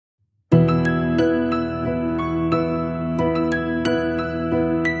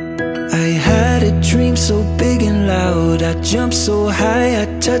I jump so high I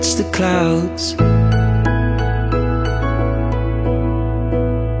touch the clouds.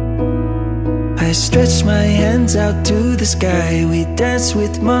 I stretch my hands out to the sky. We dance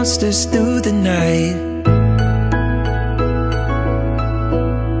with monsters through the night.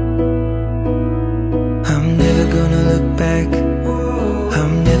 I'm never gonna look back.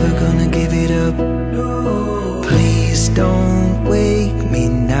 I'm never gonna give it up. Please don't wake me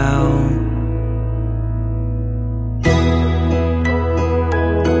now.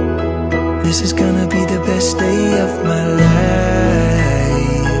 This is gonna be the best day of my life.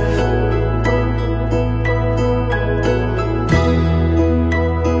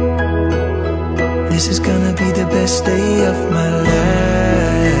 This is gonna be the best day of my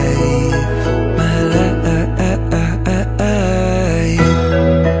life. My life.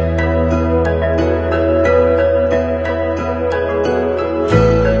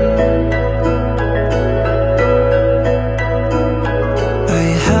 I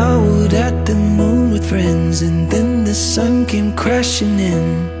howled at the moon with friends, and then the sun came crashing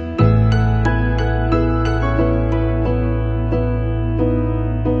in.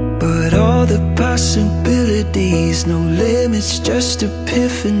 But all the possibilities, no limits, just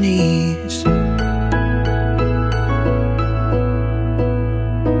epiphanies.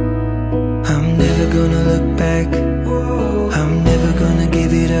 I'm never gonna look back. I'm never gonna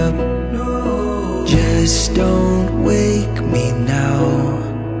give it up. Just don't wake me now.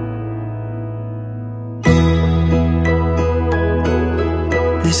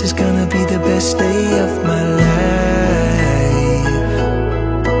 This is gonna be the best day of my life.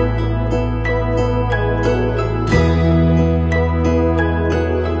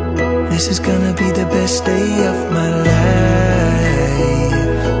 This is gonna be the best day of my life.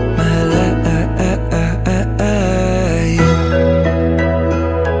 My life.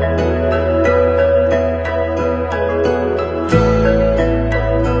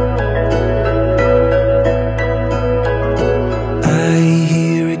 I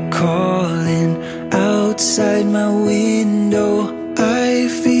hear it calling outside my window. I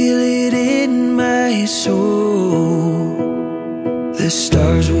feel it in my soul. The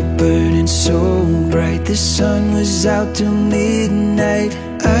stars were burning so bright, the sun was out till midnight.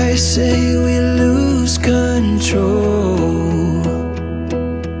 I say we lose control.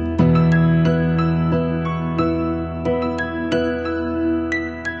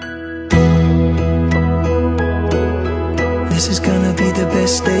 This is gonna be the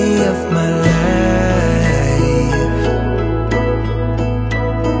best day of my life.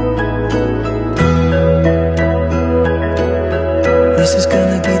 This is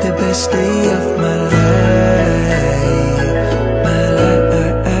gonna be the best day of my life. My life.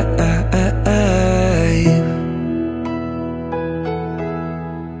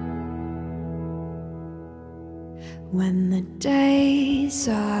 When the days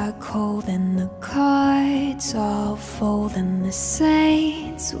are cold and the cards all fold, and the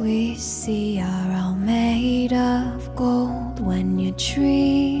saints we see are all made of gold. When your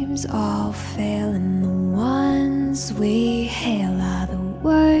dreams all fail and the ones we hail are the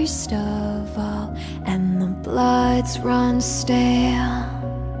worst of all, and the bloods run stale.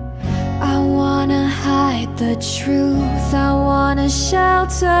 I wanna hide the truth, I wanna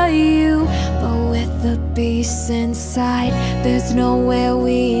shelter you, but with the beast inside, there's nowhere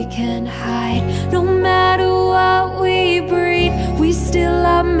we can hide. No matter what we breed, we still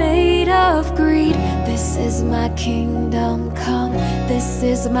are made of greed. This is my kingdom come, this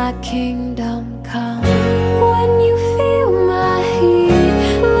is my kingdom come. When you feel my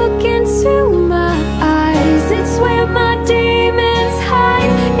heat, look into my eyes. It's where my demons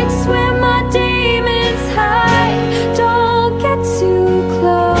hide, it's where my demons hide. Don't get too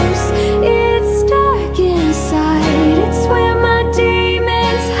close, it's dark inside. It's where my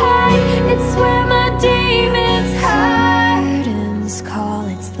demons hide, it's where my demons hide. Curtains call,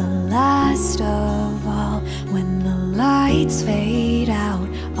 it's the last of all. When the lights fade out,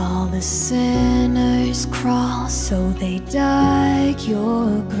 all the sinners crawl. So they dug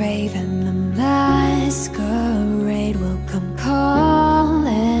your grave, and the masquerade will come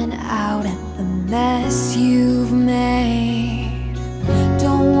calling out at the mess you've made.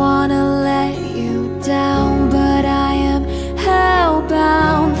 Don't wanna let you down, but I am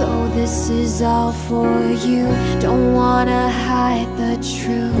hellbound. Though this is all for you, don't wanna hide the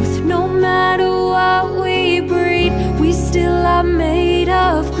truth. No matter what we breed, we still are made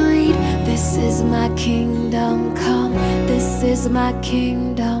of greed. This is my kingdom come, this is my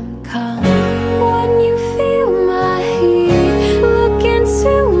kingdom come. When you feel my heat, look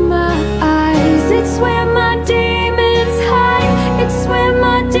into my eyes. It's where my demons hide, it's where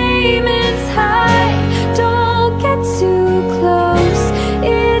my demons hide. Don't get too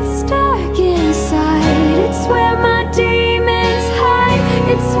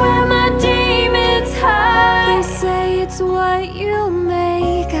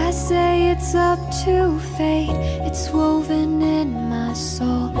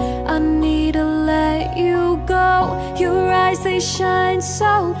shines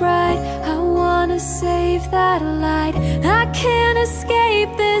so bright. I wanna save that light. I can't escape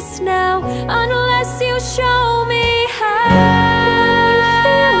this now unless you show me how.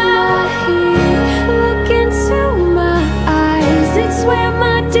 Feel my heat, look into my eyes. It's where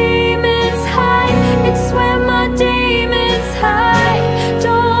my demons hide. It's where my demons hide.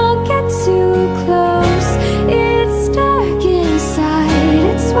 Don't get too close, it's dark inside.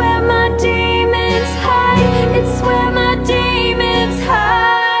 It's where my demons hide. It's where my demons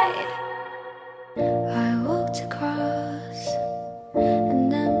hide. I walked across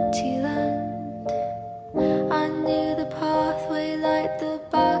an empty land. I knew the pathway like the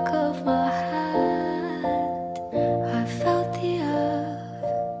back of my hand. I felt the earth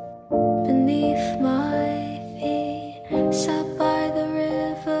beneath my feet. Sat by the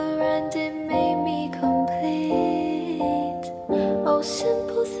river and it made me complete. Oh,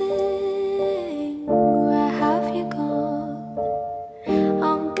 simple thing, where have you gone?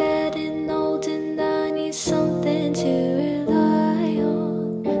 I'm getting old and I need something to rely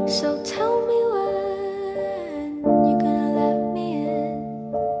on. So tell me when you're gonna let me in.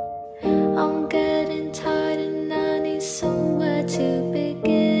 I'm getting tired and I need somewhere to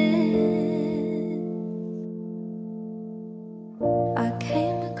begin. I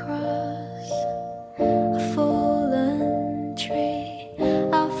came across a fallen tree.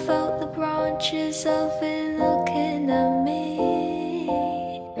 I felt the branches of it looking at me.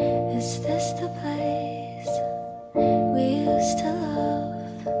 Is this the place we used to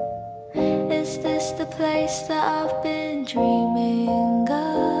love? Is this the place that I've been dreaming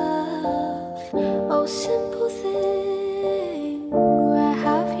of? Oh, simple thing, where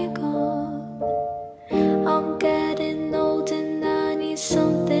have you gone? I'm getting old and I need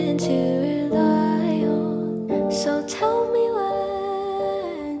something to rely on. So tell me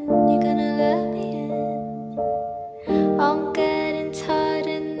when you're gonna let me in. I'm getting tired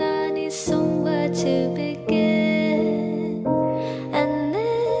and I need somewhere to begin. And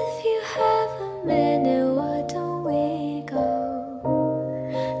if you have a minute, why don't we go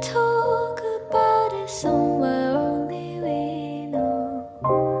talk about it somewhere only we know?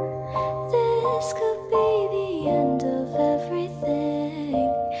 This could be the end of everything.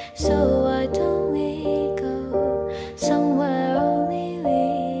 So why don't we go somewhere only we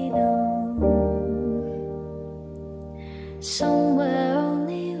know? Somewhere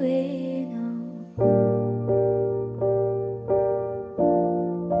only we know.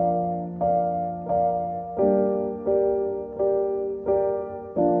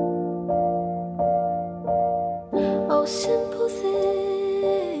 Oh, simple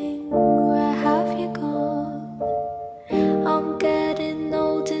thing, where have you gone? I'm getting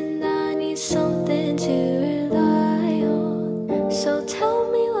old and I need something to rely on. So tell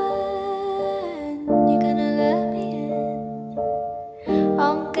me when you're gonna let me in.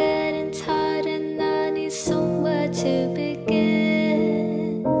 I'm getting tired and I need somewhere to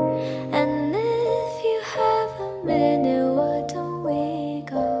begin. And if you have a minute, why don't we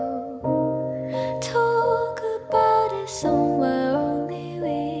go talk about it somewhere only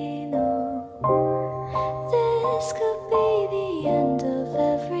we know? This could be the end of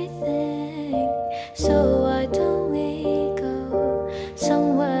everything. So why don't we go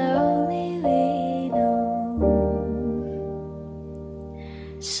somewhere only we know?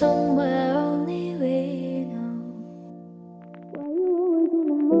 Somewhere only we know. Why you always in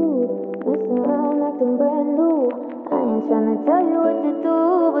the mood, messing around acting brand new? I ain't tryna tell you what to do,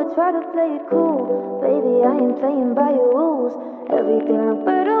 but try to play it cool. Baby, I ain't playing by your rules. Everything look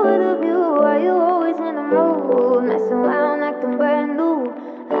better with a view. Why you always in the mood, messing around acting brand new?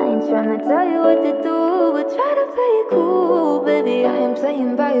 I ain't tryna tell you what to do, but try to play it cool. Baby, I ain't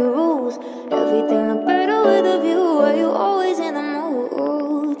playing by your rules. Everything look better with a view. Why you always in the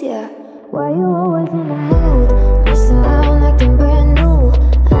mood, yeah? Why you always in the mood, messing around acting brand new?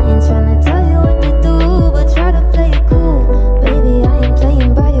 I ain't tryna tell you what to do, but try to play it cool. Baby, I ain't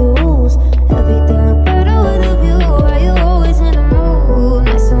playing by your rules. Everything look better with a view. Why you always in the mood,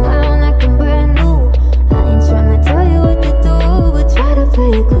 messing around acting brand new? I ain't tryna tell you what to do, but try to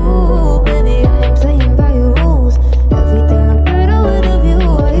play it cool. Baby, I ain't playing by your rules. Everything look better with a view.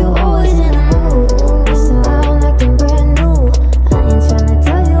 Why you always in the mood, messing around acting brand new? I ain't tryna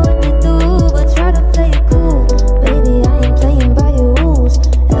tell you what to do, but try to play it cool.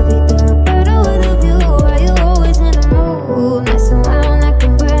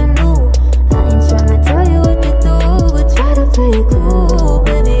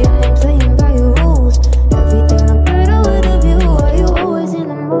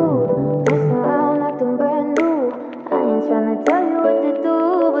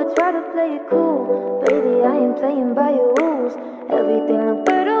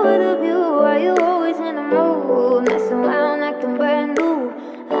 better with a view. Why you always in the mood? Messing around, acting brand new.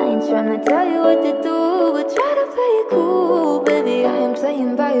 I ain't tryna tell you what to do, but try to play it cool. Baby, I am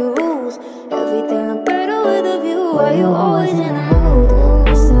playing by your rules. Everything look better with a view. Why you always in the mood?